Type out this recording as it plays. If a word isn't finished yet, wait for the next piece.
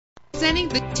Presenting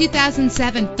the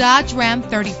 2007 Dodge Ram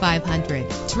 3500.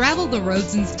 Travel the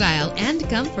roads in style and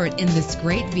comfort in this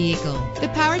great vehicle. The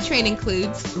powertrain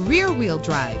includes rear-wheel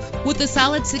drive with a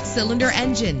solid 6-cylinder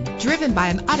engine driven by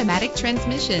an automatic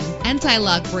transmission.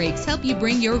 Anti-lock brakes help you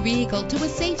bring your vehicle to a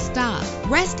safe stop.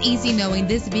 Rest easy knowing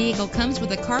this vehicle comes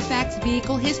with a Carfax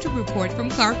Vehicle History Report from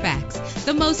Carfax,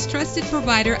 the most trusted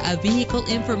provider of vehicle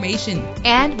information.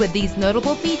 And with these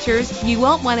notable features, you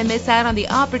won't want to miss out on the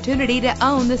opportunity to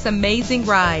own this amazing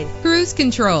ride. Cruise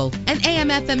control, an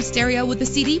AM/FM stereo with a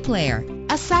CD player,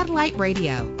 a satellite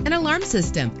radio, an alarm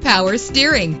system, power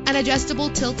steering, an adjustable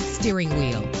tilt steering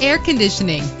wheel, air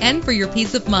conditioning. And for your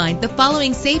peace of mind, the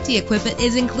following safety equipment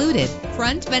is included: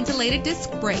 front ventilated disc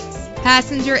brakes,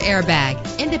 passenger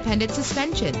airbag, independent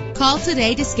suspension. Call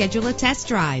today to schedule a test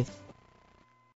drive.